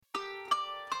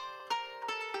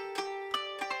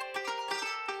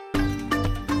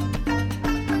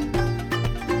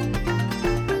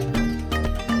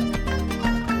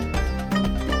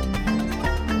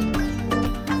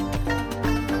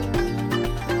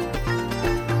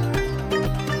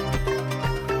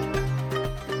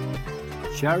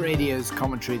Share Radio's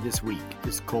commentary this week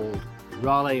is called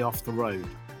Raleigh Off the Road,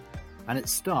 and it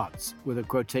starts with a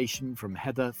quotation from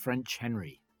Heather French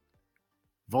Henry.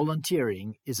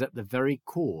 Volunteering is at the very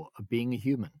core of being a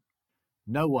human.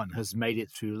 No one has made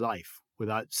it through life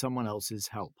without someone else's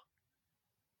help.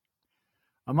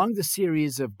 Among the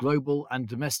series of global and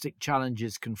domestic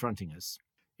challenges confronting us,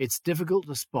 it's difficult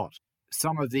to spot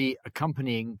some of the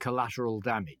accompanying collateral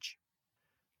damage.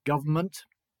 Government,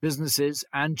 businesses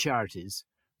and charities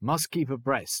must keep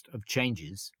abreast of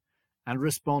changes and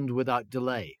respond without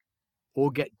delay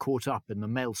or get caught up in the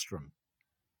maelstrom.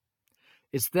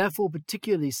 It's therefore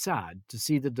particularly sad to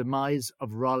see the demise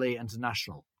of Raleigh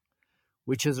International,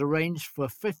 which has arranged for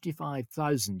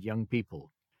 55,000 young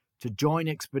people to join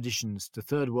expeditions to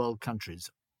third world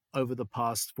countries over the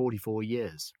past 44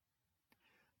 years.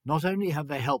 Not only have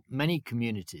they helped many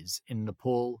communities in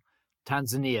Nepal,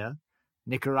 Tanzania,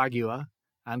 Nicaragua,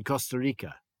 and Costa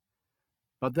Rica,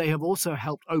 but they have also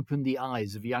helped open the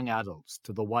eyes of young adults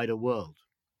to the wider world.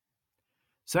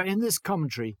 So in this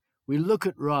commentary, we look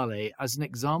at Raleigh as an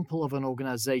example of an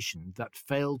organization that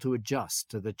failed to adjust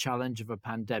to the challenge of a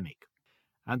pandemic,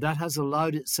 and that has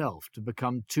allowed itself to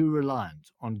become too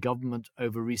reliant on government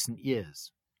over recent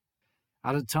years.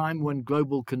 At a time when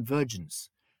global convergence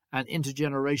and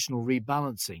intergenerational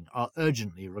rebalancing are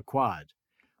urgently required,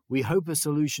 we hope a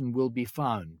solution will be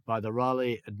found by the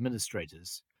Raleigh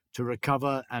administrators to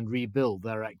recover and rebuild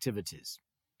their activities.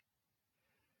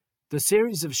 The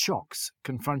series of shocks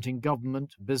confronting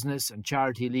government, business and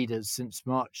charity leaders since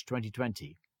March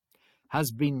 2020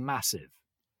 has been massive.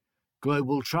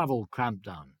 Global travel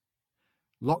clampdown,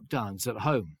 lockdowns at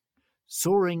home,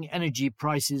 soaring energy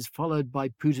prices followed by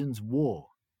Putin's war,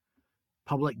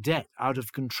 public debt out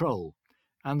of control,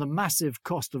 and the massive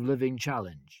cost of living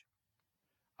challenge.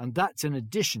 And that's in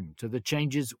addition to the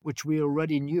changes which we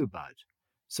already knew about,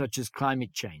 such as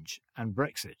climate change and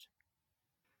Brexit.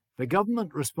 The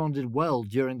government responded well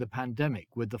during the pandemic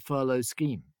with the furlough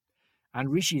scheme, and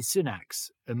Rishi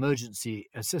Sunak's emergency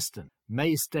assistant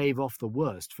may stave off the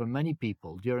worst for many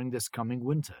people during this coming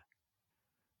winter.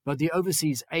 But the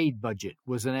overseas aid budget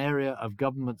was an area of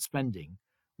government spending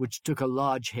which took a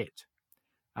large hit,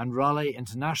 and Raleigh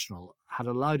International had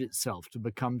allowed itself to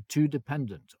become too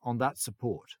dependent on that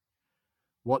support,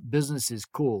 what businesses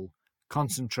call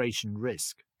concentration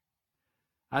risk.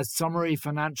 As summary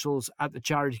financials at the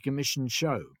Charity Commission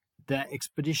show, their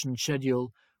expedition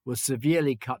schedule was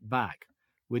severely cut back,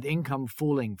 with income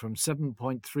falling from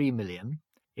 £7.3 million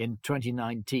in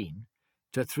 2019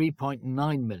 to £3.9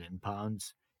 million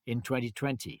in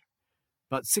 2020.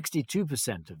 But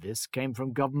 62% of this came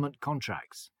from government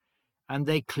contracts, and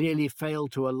they clearly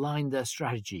failed to align their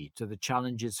strategy to the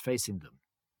challenges facing them.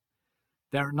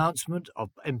 Their announcement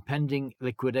of impending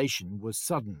liquidation was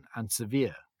sudden and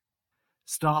severe.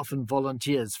 Staff and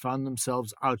volunteers found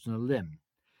themselves out on a limb,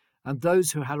 and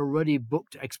those who had already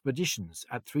booked expeditions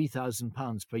at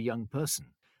 £3,000 per young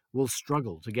person will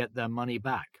struggle to get their money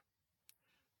back.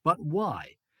 But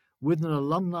why, with an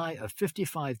alumni of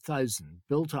 55,000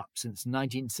 built up since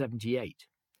 1978,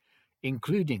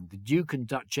 including the Duke and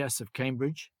Duchess of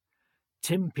Cambridge,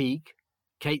 Tim Peake,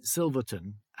 Kate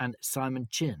Silverton, and Simon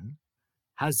Chin,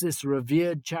 has this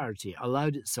revered charity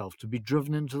allowed itself to be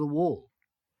driven into the wall?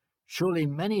 Surely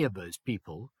many of those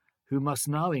people, who must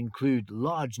now include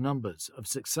large numbers of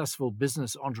successful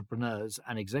business entrepreneurs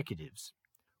and executives,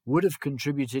 would have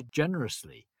contributed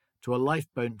generously to a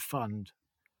lifeboat fund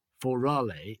for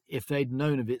Raleigh if they'd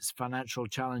known of its financial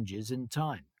challenges in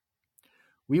time.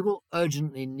 We will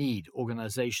urgently need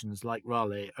organizations like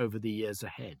Raleigh over the years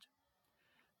ahead.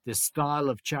 This style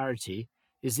of charity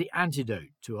is the antidote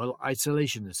to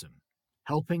isolationism,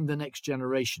 helping the next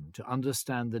generation to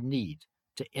understand the need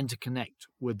to interconnect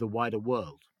with the wider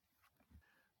world.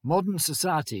 Modern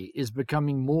society is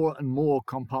becoming more and more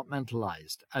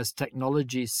compartmentalized as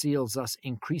technology seals us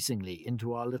increasingly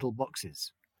into our little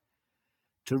boxes.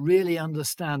 To really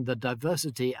understand the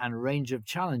diversity and range of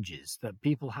challenges that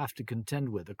people have to contend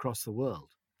with across the world,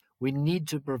 we need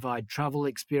to provide travel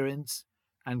experience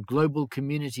and global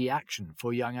community action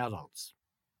for young adults.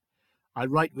 I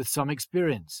write with some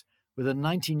experience with a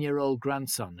 19-year-old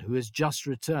grandson who has just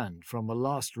returned from a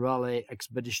last Raleigh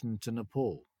expedition to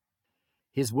Nepal.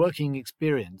 His working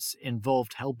experience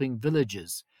involved helping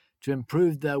villagers to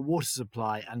improve their water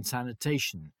supply and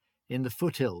sanitation in the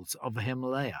foothills of the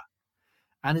Himalaya.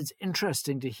 And it's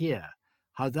interesting to hear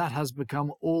how that has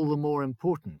become all the more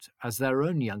important as their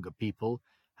own younger people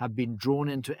have been drawn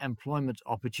into employment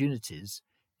opportunities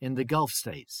in the Gulf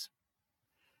states.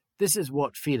 This is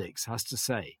what Felix has to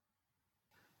say.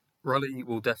 Raleigh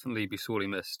will definitely be sorely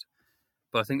missed.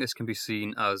 but I think this can be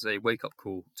seen as a wake-up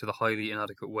call to the highly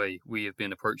inadequate way we have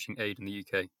been approaching aid in the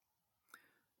UK.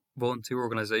 Volunteer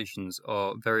organisations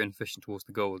are very inefficient towards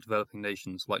the goal of developing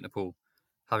nations like Nepal,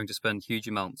 having to spend huge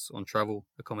amounts on travel,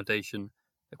 accommodation,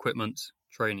 equipment,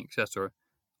 training, etc.,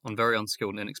 on very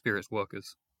unskilled and inexperienced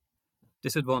workers.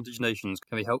 Disadvantaged nations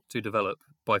can be helped to develop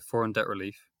by foreign debt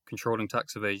relief, controlling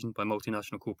tax evasion by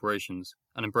multinational corporations,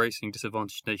 and embracing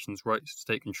disadvantaged nations' rights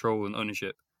to take control and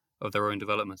ownership of their own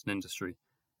development and industry,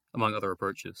 among other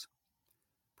approaches.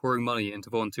 Pouring money into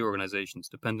volunteer organisations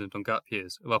dependent on gap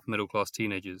years of upper middle class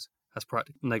teenagers has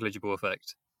practically negligible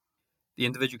effect. The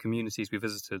individual communities we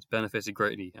visited benefited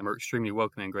greatly and were extremely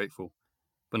welcoming and grateful,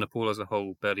 but Nepal as a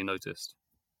whole barely noticed.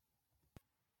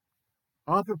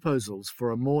 Our proposals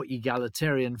for a more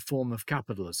egalitarian form of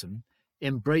capitalism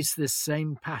embrace this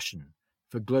same passion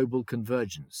for global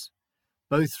convergence,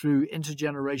 both through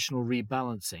intergenerational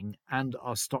rebalancing and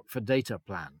our Stock for Data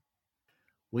plan.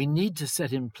 We need to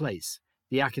set in place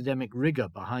the academic rigour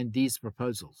behind these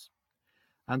proposals,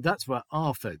 and that's where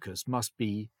our focus must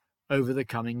be over the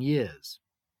coming years.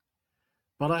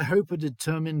 But I hope a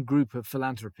determined group of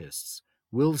philanthropists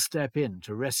will step in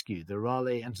to rescue the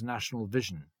Raleigh International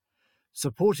vision,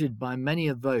 supported by many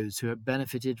of those who have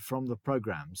benefited from the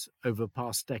programmes over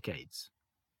past decades.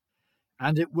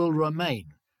 And it will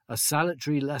remain a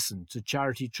salutary lesson to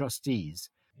charity trustees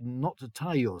not to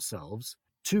tie yourselves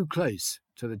too close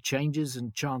to the changes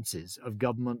and chances of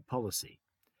government policy,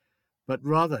 but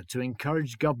rather to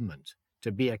encourage government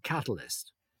to be a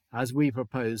catalyst, as we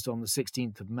proposed on the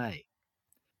 16th of May.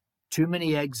 Too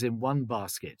many eggs in one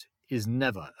basket is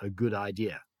never a good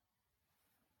idea.